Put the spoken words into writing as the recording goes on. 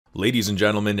Ladies and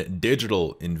gentlemen,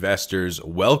 digital investors,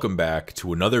 welcome back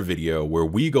to another video where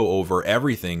we go over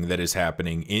everything that is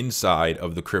happening inside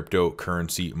of the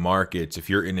cryptocurrency markets. If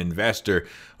you're an investor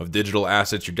of digital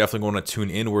assets, you're definitely going to tune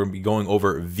in. We're going to be going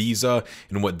over Visa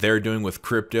and what they're doing with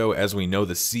crypto. As we know,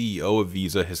 the CEO of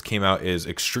Visa has came out as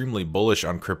extremely bullish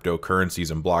on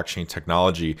cryptocurrencies and blockchain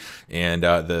technology. And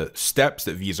the steps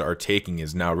that Visa are taking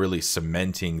is now really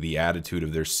cementing the attitude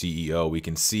of their CEO. We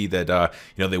can see that,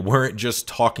 they weren't just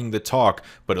talking the talk,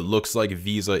 but it looks like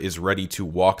Visa is ready to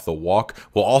walk the walk.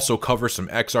 We'll also cover some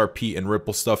XRP and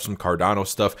Ripple stuff, some Cardano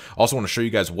stuff. Also want to show you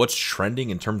guys what's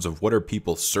trending in terms of what are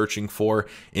people searching for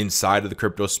inside of the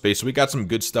crypto space. So we got some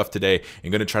good stuff today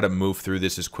and going to try to move through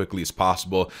this as quickly as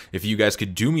possible. If you guys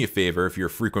could do me a favor, if you're a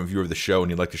frequent viewer of the show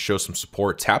and you'd like to show some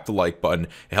support, tap the like button.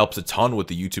 It helps a ton with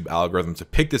the YouTube algorithm to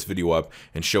pick this video up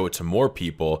and show it to more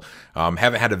people.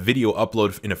 Haven't had a video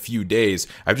upload in a few days.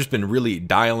 I've just been really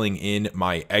dialing in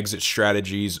my exit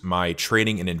strategies, my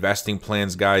trading and investing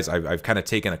plans, guys. I've kind of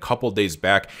taken a couple days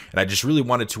back and I just really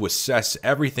wanted to assess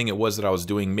everything it was that I was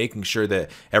doing, making sure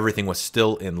that everything was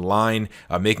still in line,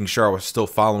 making sure I was still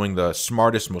following the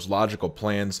smartest, most logical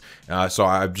plans. So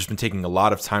I've just been taking a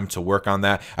lot of time to work on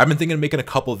that. I've been thinking of making a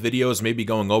couple of videos, maybe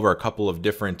going over a couple of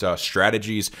different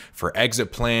strategies for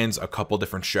exit plans, a couple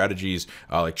different strategies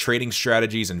like trading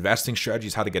strategies, investing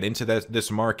strategies, how to get into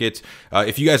this market.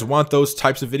 If you guys want those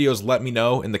types of videos, let me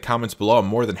know in the comments below. I'm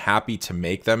more than happy to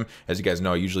make them. As you guys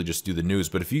know, I usually just do the news,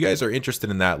 but if you guys are interested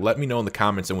in that, let me know in the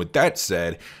comments. And with that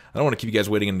said, I don't want to keep you guys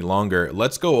waiting any longer.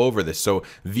 Let's go over this. So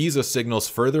Visa signals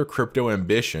further crypto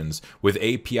ambitions with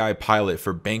API pilot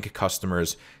for bank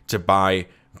customers to buy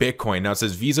Bitcoin. Now it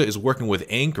says Visa is working with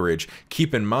Anchorage.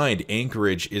 Keep in mind,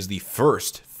 Anchorage is the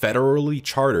first federally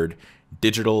chartered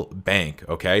digital bank.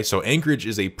 Okay, so Anchorage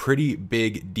is a pretty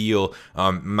big deal.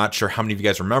 I'm not sure how many of you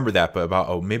guys remember that, but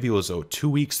about maybe it was 3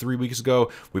 weeks ago,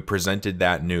 we presented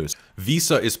that news.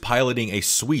 Visa is piloting a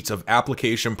suite of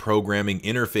application programming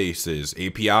interfaces,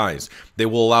 APIs. They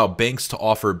will allow banks to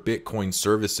offer Bitcoin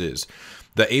services.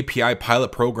 The API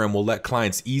pilot program will let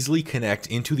clients easily connect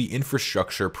into the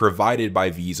infrastructure provided by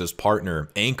Visa's partner,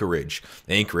 Anchorage.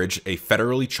 Anchorage, a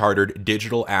federally chartered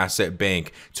digital asset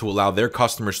bank, to allow their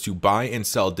customers to buy and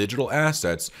sell digital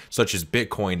assets such as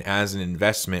Bitcoin as an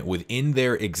investment within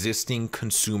their existing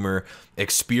consumer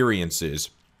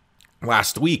experiences.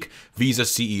 Last week, Visa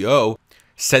CEO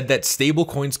said that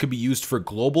stablecoins could be used for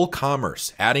global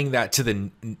commerce, adding that to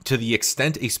the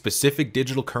extent a specific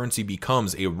digital currency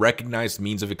becomes a recognized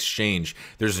means of exchange,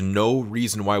 there's no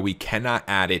reason why we cannot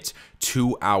add it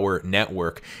to our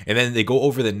network. And then they go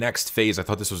over the next phase. I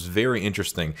thought this was very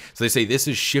interesting. So they say this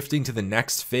is shifting to the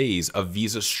next phase of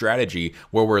Visa's strategy,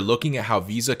 where we're looking at how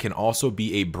Visa can also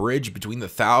be a bridge between the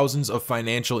thousands of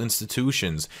financial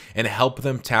institutions and help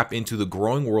them tap into the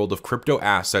growing world of crypto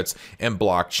assets and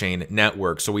blockchain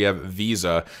networks. So we have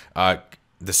Visa, the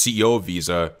CEO of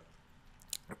Visa,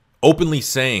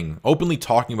 openly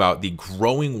talking about the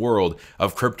growing world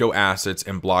of crypto assets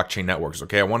and blockchain networks.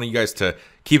 Okay, I want you guys to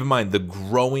keep in mind the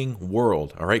growing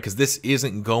world, all right, because this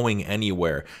isn't going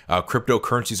anywhere.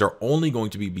 Cryptocurrencies are only going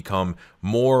to become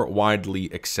more widely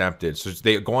accepted. So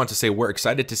they go on to say, we're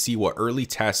excited to see what early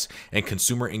tests and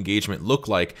consumer engagement look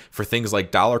like for things like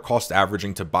dollar cost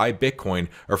averaging to buy Bitcoin,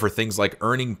 or for things like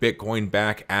earning Bitcoin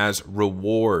back as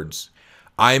rewards.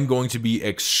 I'm going to be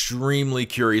extremely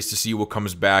curious to see what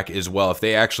comes back as well. If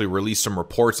they actually release some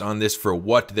reports on this for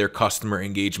what their customer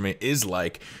engagement is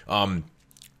like,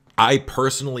 I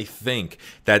personally think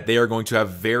that they are going to have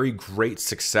very great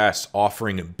success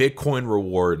offering Bitcoin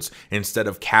rewards instead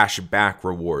of cash back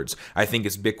rewards. I think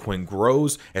as Bitcoin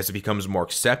grows, as it becomes more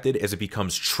accepted, as it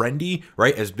becomes trendy,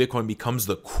 right? As Bitcoin becomes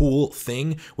the cool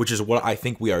thing, which is what I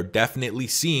think we are definitely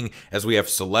seeing as we have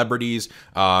celebrities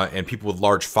and people with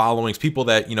large followings, people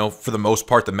that, for the most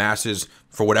part, the masses,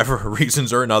 for whatever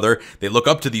reasons or another, they look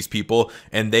up to these people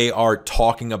and they are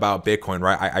talking about Bitcoin,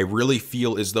 right? I really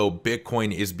feel as though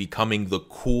Bitcoin is becoming the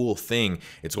cool thing.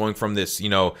 It's going from this,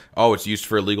 oh, it's used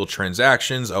for illegal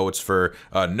transactions. Oh, it's for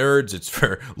nerds. It's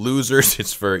for losers.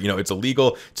 It's for, it's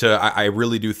illegal, to I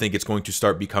really do think it's going to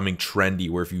start becoming trendy,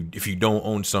 where if you don't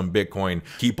own some Bitcoin,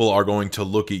 people are going to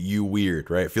look at you weird,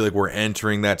 right? I feel like we're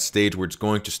entering that stage where it's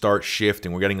going to start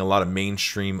shifting. We're getting a lot of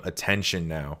mainstream attention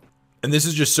now. And this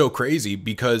is just so crazy,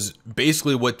 because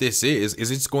basically what this is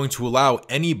it's going to allow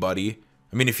anybody,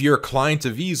 I mean, if you're a client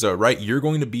of Visa, right, you're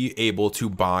going to be able to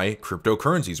buy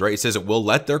cryptocurrencies, right? It says it will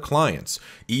let their clients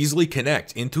easily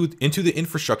connect into the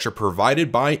infrastructure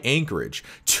provided by Anchorage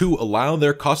to allow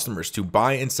their customers to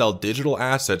buy and sell digital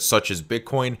assets such as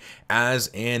Bitcoin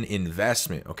as an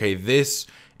investment. Okay, this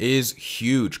is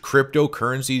huge.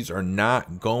 Cryptocurrencies are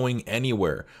not going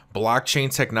anywhere.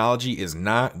 Blockchain technology is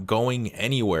not going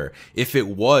anywhere. If it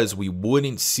was, we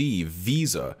wouldn't see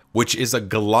Visa, which is a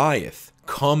Goliath,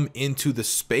 come into the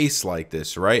space like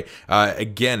this, right?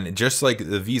 Again, just like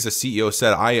the Visa CEO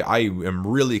said, I am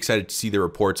really excited to see the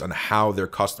reports on how their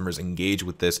customers engage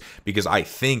with this, because I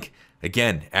think,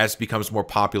 again, as it becomes more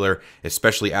popular,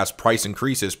 especially as price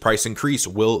increase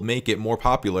will make it more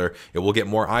popular. It will get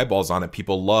more eyeballs on it.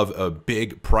 People love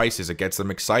big prices. It gets them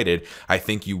excited. I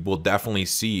think you will definitely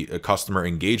see a customer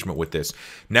engagement with this.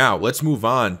 Now, let's move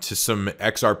on to some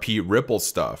XRP Ripple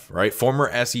stuff, right? Former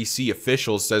SEC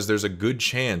officials says there's a good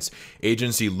chance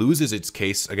agency loses its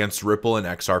case against Ripple and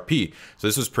XRP. So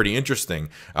this was pretty interesting.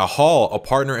 Hall, a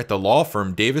partner at the law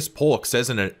firm Davis Polk, says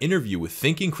in an interview with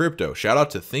Thinking Crypto, shout out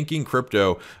to Thinking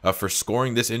Crypto for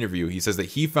scoring this interview. He says that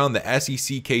he found the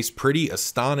SEC case pretty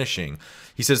astonishing.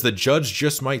 He says the judge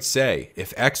just might say,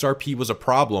 if XRP was a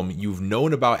problem, you've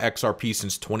known about XRP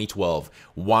since 2012.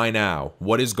 Why now?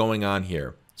 What is going on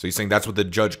here? So he's saying that's what the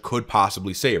judge could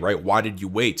possibly say, right? Why did you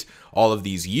wait all of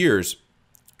these years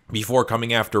before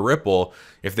coming after Ripple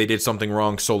if they did something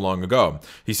wrong so long ago?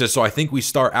 He says, so I think we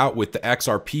start out with the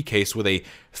XRP case with a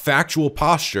factual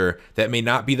posture that may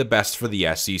not be the best for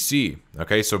the SEC.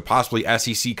 Okay, so possibly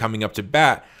SEC coming up to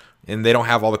bat, and they don't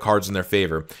have all the cards in their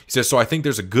favor. He says, so I think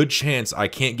there's a good chance, I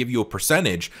can't give you a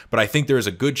percentage, but I think there is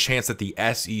a good chance that the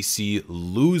SEC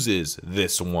loses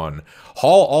this one.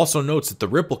 Hall also notes that the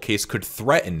Ripple case could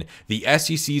threaten the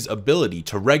SEC's ability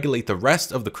to regulate the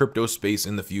rest of the crypto space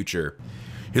in the future.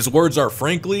 His words are,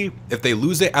 frankly, if they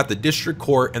lose it at the district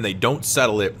court and they don't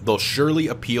settle it, they'll surely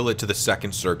appeal it to the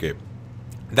Second Circuit.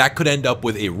 That could end up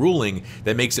with a ruling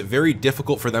that makes it very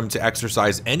difficult for them to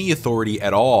exercise any authority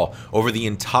at all over the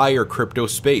entire crypto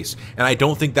space. And I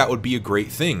don't think that would be a great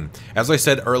thing. As I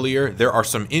said earlier, there are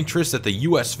some interests that the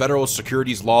US federal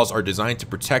securities laws are designed to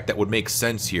protect that would make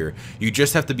sense here. You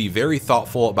just have to be very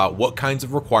thoughtful about what kinds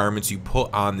of requirements you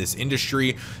put on this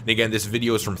industry. And again, this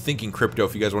video is from Thinking Crypto.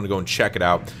 If you guys want to go and check it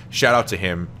out, shout out to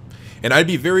him. And I'd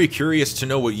be very curious to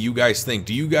know what you guys think.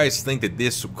 Do you guys think that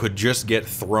this could just get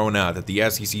thrown out, that the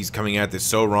SEC is coming at this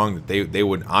so wrong that they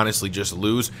would honestly just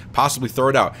lose, possibly throw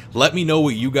it out? Let me know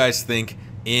what you guys think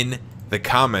in the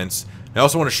comments. I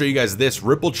also want to show you guys this.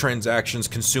 Ripple transactions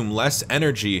consume less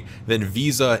energy than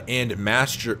Visa and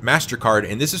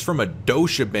Mastercard, and this is from a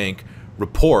Deutsche Bank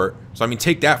report. So I mean,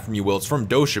 take that from you, Will. It's from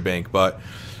Deutsche Bank, but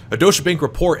a Deutsche Bank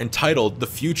report entitled The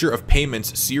Future of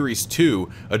Payments Series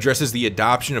 2 addresses the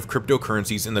adoption of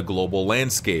cryptocurrencies in the global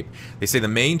landscape. They say the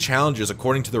main challenges,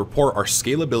 according to the report, are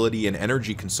scalability and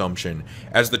energy consumption.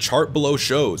 As the chart below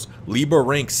shows, Libra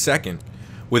ranks second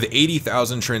with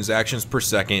 80,000 transactions per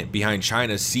second behind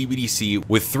China's CBDC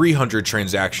with 300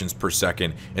 transactions per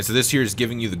second. And so this here is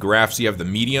giving you the graphs. You have the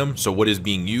medium, so what is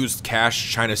being used, cash,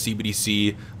 China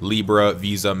CBDC, Libra,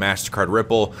 Visa, MasterCard,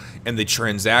 Ripple, and the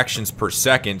transactions per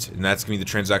second, and that's giving you the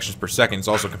transactions per second. It's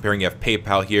also comparing, you have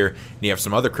PayPal here, and you have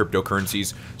some other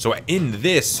cryptocurrencies. So in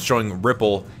this, showing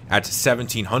Ripple at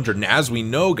 1,700, and as we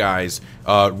know, guys,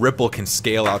 Ripple can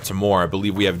scale out to more. I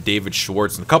believe we have David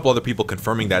Schwartz and a couple other people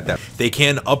confirming that they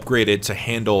can upgrade it to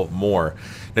handle more.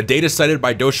 The data cited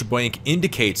by Deutsche Bank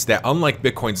indicates that unlike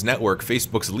Bitcoin's network,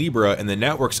 Facebook's Libra, and the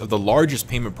networks of the largest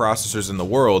payment processors in the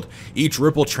world, each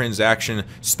Ripple transaction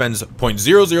spends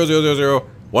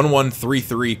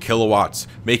 0.000001133 kilowatts,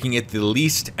 making it the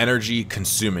least energy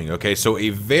consuming. Okay, so a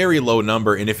very low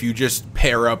number, and if you just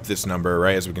pair up this number,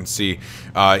 right, as we can see,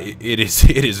 it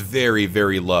is very,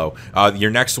 very low.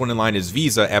 Your next one in line is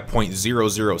Visa at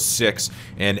 0.006,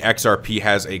 and XRP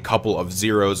has a couple of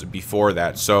zeros before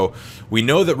that. So we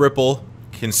know that Ripple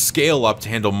can scale up to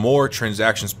handle more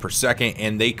transactions per second,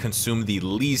 and they consume the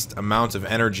least amount of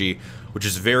energy, which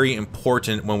is very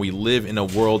important when we live in a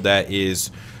world that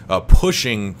is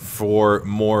pushing for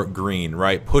more green,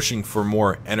 right? Pushing for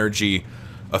more energy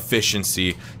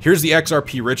efficiency. Here's the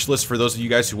XRP rich list for those of you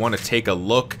guys who want to take a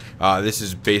look. This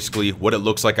is basically what it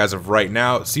looks like as of right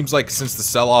now. It seems like since the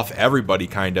sell-off, everybody's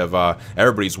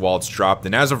wallets dropped,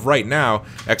 and as of right now,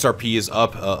 XRP is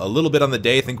up a little bit on the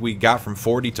day. I think we got from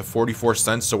 40 to 44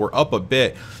 cents, so we're up a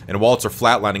bit, and wallets are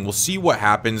flatlining. We'll see what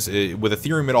happens with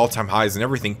Ethereum at all-time highs and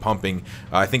everything pumping.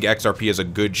 I think XRP has a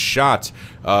good shot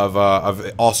of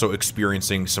also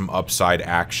experiencing some upside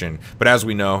action, but as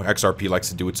we know, XRP likes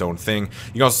to do its own thing.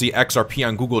 You can also see XRP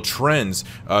on Google Trends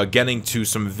getting to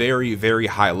some very, very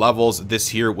high levels. This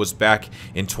here was back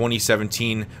in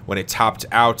 2017 when it topped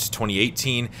out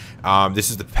 2018.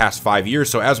 This is the past 5 years.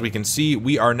 So as we can see,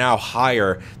 we are now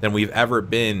higher than we've ever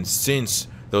been since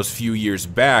those few years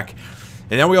back.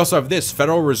 And now we also have this.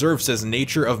 Federal Reserve says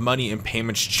nature of money and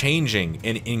payments changing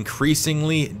in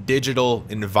increasingly digital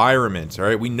environment. All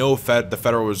right, we know the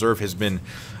Federal Reserve has been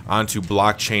onto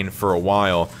blockchain for a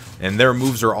while, and their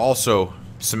moves are also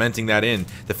cementing that in.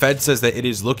 The Fed says that it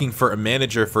is looking for a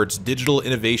manager for its Digital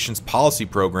Innovations Policy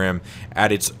Program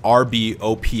at its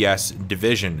RBOPS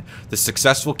division. The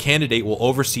successful candidate will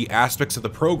oversee aspects of the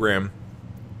program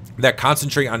that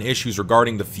concentrate on issues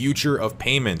regarding the future of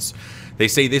payments. They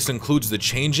say this includes the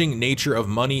changing nature of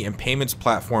money and payments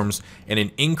platforms in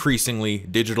an increasingly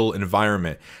digital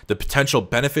environment, the potential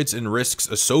benefits and risks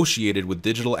associated with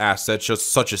digital assets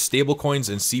such as stablecoins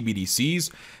and CBDCs,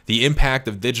 the impact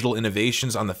of digital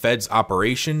innovations on the Fed's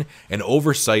operation and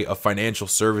oversight of financial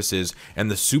services, and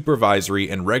the supervisory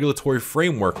and regulatory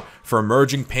framework for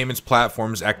emerging payments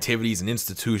platforms, activities, and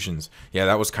institutions. Yeah,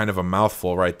 that was kind of a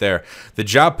mouthful right there. The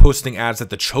job posting adds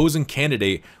that the chosen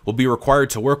candidate will be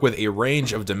required to work with a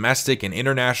range of domestic and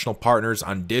international partners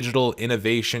on digital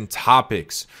innovation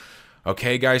topics.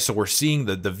 Okay, guys, so we're seeing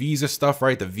the VISA stuff,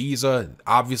 right? The VISA,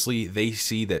 obviously, they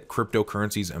see that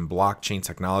cryptocurrencies and blockchain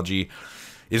technology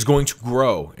is going to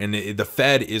grow, and the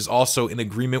Fed is also in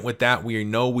agreement with that. We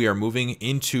know we are moving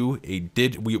into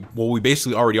we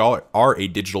basically already are a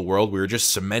digital world. We're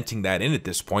just cementing that in at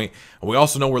this point. And we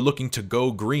also know we're looking to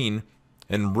go green,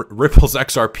 and Ripple's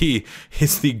XRP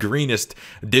is the greenest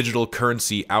digital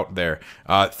currency out there.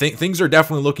 Things are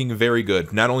definitely looking very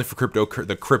good, not only for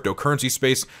the cryptocurrency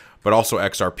space, but also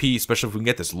XRP, especially if we can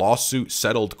get this lawsuit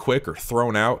settled quick or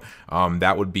thrown out.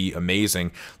 That would be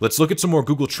amazing. Let's look at some more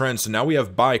Google Trends. So now we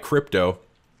have buy crypto.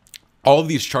 All of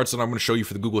these charts that I'm going to show you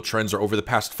for the Google Trends are over the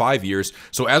past 5 years.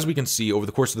 So as we can see, over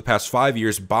the course of the past 5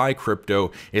 years, buy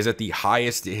crypto is at the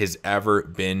highest it has ever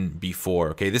been before.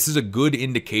 Okay, this is a good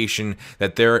indication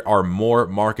that there are more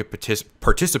market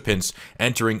participants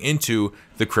entering into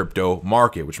the crypto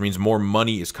market, which means more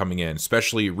money is coming in,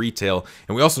 especially retail.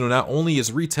 And we also know not only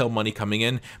is retail money coming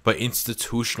in, but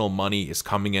institutional money is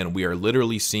coming in. We are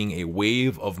literally seeing a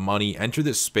wave of money enter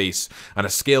this space on a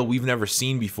scale we've never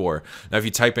seen before. Now, if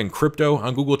you type in crypto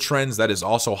on Google Trends, that is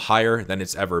also higher than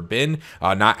it's ever been.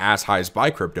 Not as high as buy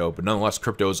crypto, but nonetheless,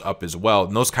 crypto is up as well.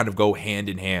 And those kind of go hand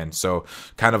in hand. So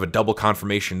kind of a double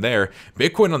confirmation there.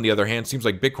 Bitcoin, on the other hand, seems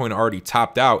like Bitcoin already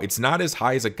topped out. It's not as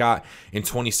high as it got in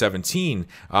 2017.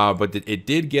 But it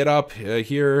did get up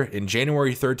here in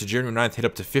January 3rd to January 9th, hit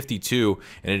up to 52,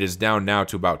 and it is down now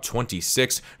to about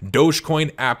 26.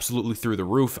 Dogecoin absolutely through the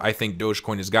roof. I think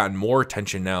Dogecoin has gotten more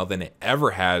attention now than it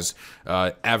ever has,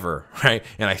 right?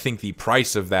 And I think the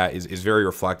price of that is very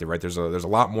reflective, right? There's a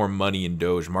lot more money in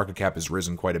Doge. Market cap has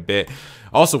risen quite a bit.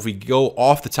 Also, if we go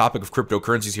off the topic of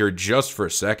cryptocurrencies here just for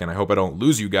a second, I hope I don't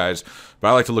lose you guys, but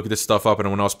I like to look at this stuff up,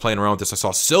 and when I was playing around with this, I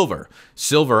saw silver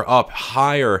up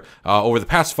higher over the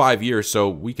past 5 years. So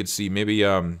we could see maybe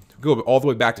go all the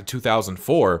way back to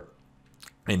 2004.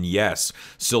 And yes,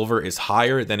 silver is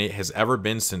higher than it has ever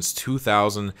been since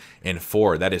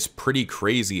 2004. That is pretty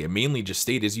crazy. It mainly just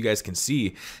stayed, as you guys can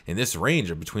see, in this range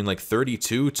of between like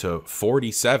 32 to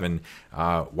 47.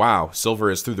 Wow, silver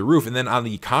is through the roof. And then on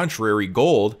the contrary,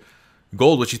 gold,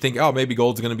 which you think, oh, maybe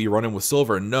gold's going to be running with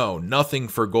silver. No, nothing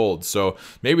for gold. So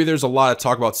maybe there's a lot of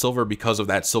talk about silver because of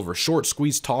that silver short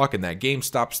squeeze talk and that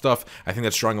GameStop stuff. I think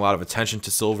that's drawing a lot of attention to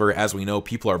silver. As we know,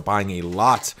 people are buying a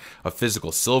lot of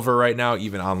physical silver right now,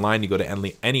 even online. You go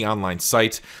to any online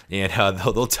site, and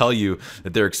they'll tell you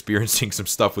that they're experiencing some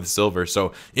stuff with silver.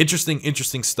 So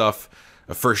interesting stuff.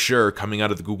 For sure, coming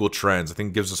out of the Google Trends. I think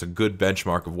it gives us a good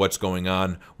benchmark of what's going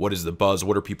on, what is the buzz,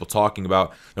 what are people talking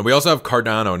about. And we also have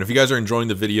Cardano. And if you guys are enjoying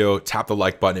the video, tap the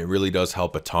like button. It really does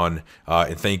help a ton.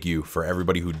 And thank you for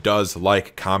everybody who does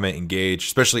like, comment, engage,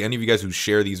 especially any of you guys who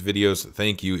share these videos.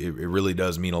 Thank you. It really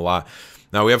does mean a lot.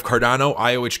 Now we have Cardano.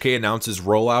 IOHK announces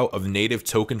rollout of native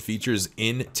token features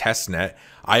in testnet.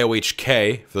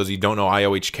 IOHK, for those of you who don't know,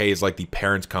 IOHK is like the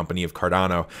parent company of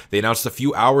Cardano. They announced a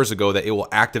few hours ago that it will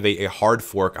activate a hard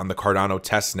fork on the Cardano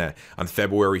testnet on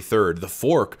February 3rd. The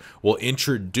fork will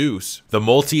introduce the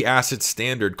multi-asset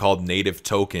standard called native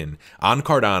token on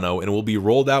Cardano and will be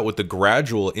rolled out with the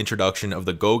gradual introduction of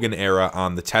the Goguen era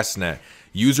on the testnet.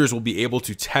 Users will be able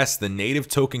to test the native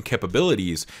token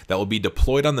capabilities that will be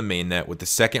deployed on the mainnet with the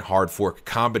second hard fork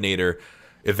combinator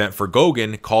event for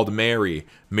Goguen called Mary.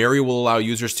 Mary will allow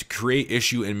users to create,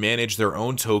 issue, and manage their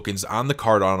own tokens on the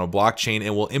Cardano blockchain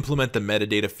and will implement the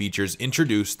metadata features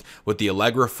introduced with the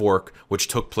Allegra fork, which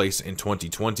took place in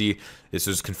 2020. This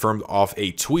is confirmed off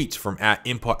a tweet from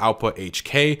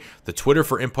 @InputOutputHK, the Twitter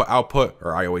for Input Output,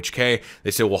 or IOHK.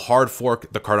 They say we'll hard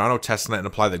fork the Cardano testnet and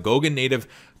apply the Gogan native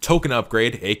token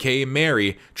upgrade, aka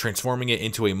Mary, transforming it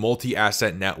into a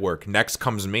multi-asset network. Next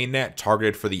comes mainnet,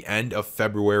 targeted for the end of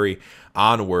February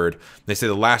onward. They say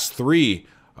the last 3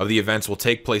 of the events will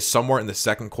take place somewhere in the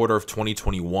second quarter of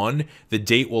 2021. The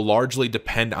date will largely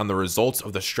depend on the results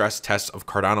of the stress test of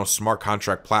Cardano's smart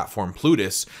contract platform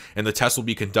Plutus, and the test will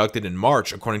be conducted in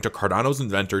March, according to Cardano's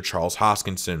inventor Charles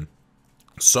Hoskinson.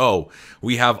 So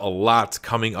we have a lot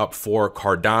coming up for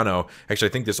Cardano. Actually,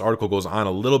 I think this article goes on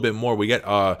a little bit more. We get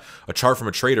a chart from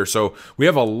a trader. So we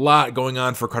have a lot going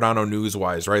on for Cardano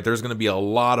news-wise, right? There's going to be a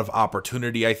lot of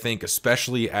opportunity, I think,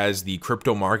 especially as the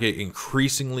crypto market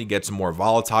increasingly gets more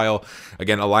volatile.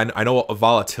 Again, I know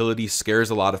volatility scares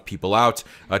a lot of people out.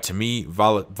 To me,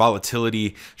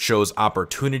 volatility shows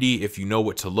opportunity if you know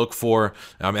what to look for.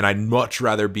 And I'd much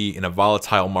rather be in a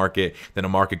volatile market than a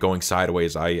market going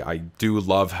sideways. I do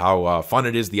love how fun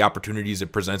it is, the opportunities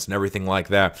it presents and everything like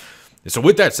that. So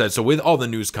with that said, so with all the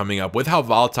news coming up, with how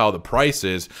volatile the price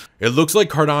is, it looks like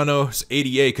Cardano's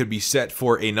ADA could be set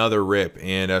for another rip.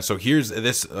 And so here's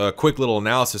this quick little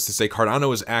analysis to say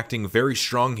Cardano is acting very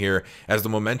strong here as the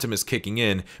momentum is kicking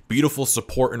in. Beautiful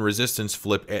support and resistance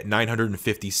flip at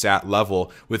 950 sat level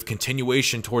with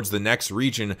continuation towards the next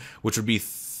region, which would be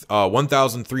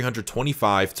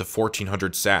 1,325 to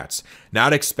 1,400 sats.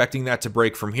 Not expecting that to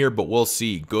break from here, but we'll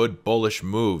see. Good bullish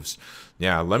moves.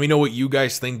 Yeah, let me know what you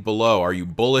guys think below. Are you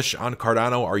bullish on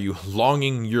Cardano? Are you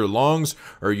longing your longs?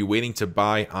 Or are you waiting to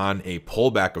buy on a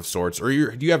pullback of sorts? Or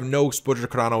do you have no exposure to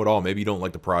Cardano at all? Maybe you don't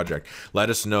like the project.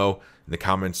 Let us know in the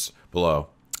comments below.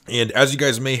 And as you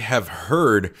guys may have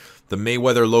heard, the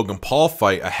Mayweather-Logan Paul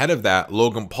fight, ahead of that,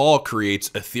 Logan Paul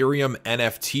creates Ethereum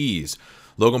NFTs.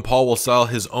 Logan Paul will sell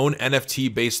his own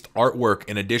NFT-based artwork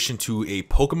in addition to a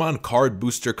Pokemon card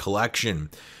booster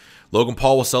collection. Logan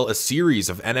Paul will sell a series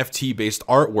of NFT-based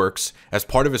artworks as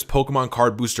part of his Pokemon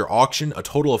card booster auction. A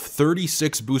total of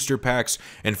 36 booster packs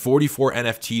and 44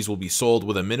 NFTs will be sold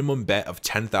with a minimum bet of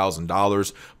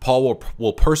 $10,000. Paul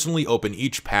will personally open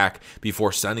each pack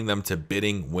before sending them to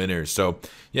bidding winners. So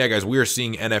yeah, guys, we are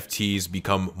seeing NFTs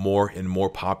become more and more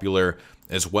popular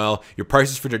as well. Your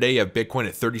prices for today, you have Bitcoin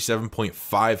at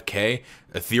 37.5K,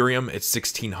 Ethereum at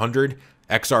 1,600,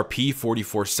 XRP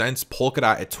 44 cents,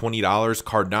 Polkadot at $20,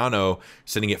 Cardano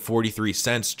sitting at 43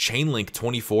 cents, Chainlink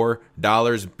 $24,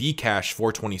 Bcash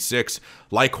 426,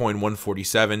 Litecoin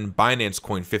 147, Binance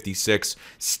Coin 56,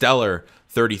 Stellar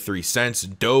 33 cents.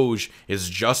 Doge is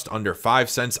just under 5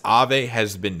 cents. Aave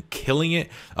has been killing it,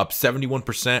 up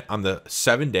 71% on the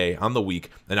 7-day on the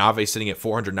week. And Aave sitting at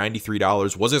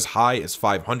 $493, was as high as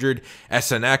 $500.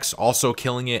 SNX also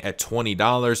killing it at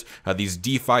 $20. These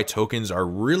DeFi tokens are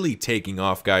really taking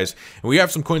off, guys. And we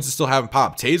have some coins that still haven't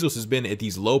popped. Tezos has been at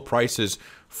these low prices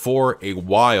for a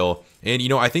while. And, you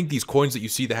know, I think these coins that you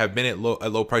see that have been at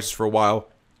low prices for a while,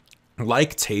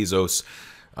 like Tezos,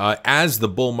 as the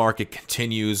bull market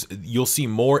continues, you'll see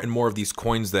more and more of these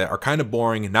coins that are kind of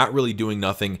boring, not really doing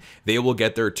nothing. They will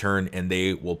get their turn and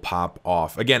they will pop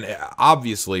off. Again,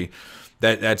 obviously,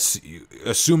 that's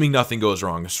assuming nothing goes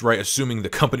wrong, right? Assuming the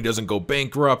company doesn't go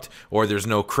bankrupt or there's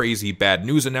no crazy bad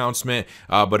news announcement.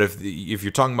 But if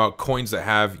you're talking about coins that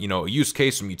have, you know, a use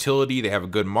case, some utility, they have a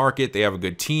good market, they have a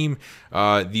good team,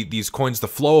 these coins, the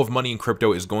flow of money in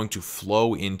crypto is going to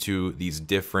flow into these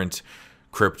different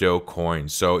crypto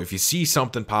coins. So if you see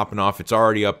something popping off, it's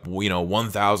already up, you know,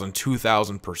 1,000,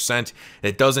 2,000%.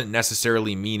 It doesn't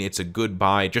necessarily mean it's a good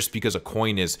buy. Just because a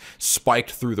coin is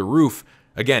spiked through the roof,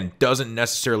 again, doesn't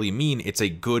necessarily mean it's a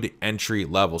good entry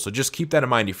level. So just keep that in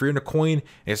mind. If you're in a coin and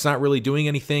it's not really doing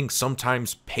anything,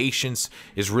 sometimes patience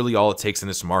is really all it takes in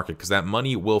this market, because that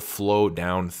money will flow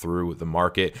down through the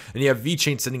market. And you have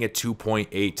VeChain sitting at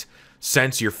 2.8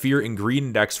 cents. Your fear and greed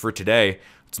index for today,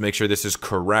 let's make sure this is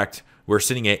correct. We're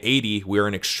sitting at 80. We're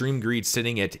in extreme greed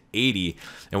sitting at 80.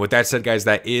 And with that said, guys,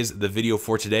 that is the video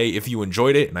for today. If you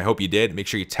enjoyed it, and I hope you did, make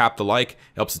sure you tap the like. It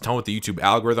helps a ton with the YouTube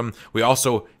algorithm. We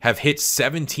also have hit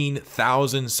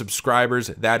 17,000 subscribers.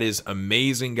 That is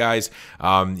amazing, guys.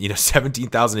 You know,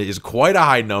 17,000 is quite a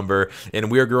high number,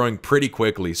 and we are growing pretty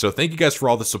quickly. So thank you guys for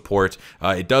all the support.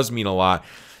 It does mean a lot.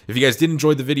 If you guys did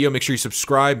enjoy the video, make sure you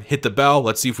subscribe, hit the bell.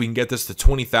 Let's see if we can get this to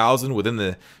 20,000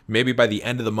 within maybe by the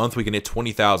end of the month, we can hit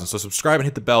 20,000. So subscribe and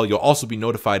hit the bell. You'll also be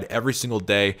notified every single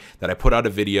day that I put out a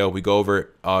video. We go over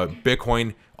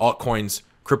Bitcoin, altcoins,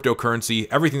 cryptocurrency,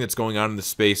 everything that's going on in the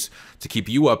space to keep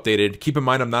you updated. Keep in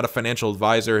mind, I'm not a financial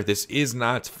advisor. This is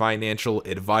not financial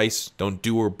advice. Don't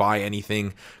do or buy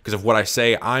anything because of what I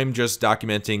say. I'm just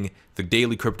documenting the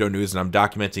daily crypto news, and I'm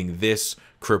documenting this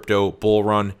crypto bull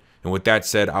run. And with that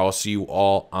said, I will see you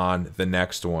all on the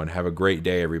next one. Have a great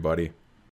day, everybody.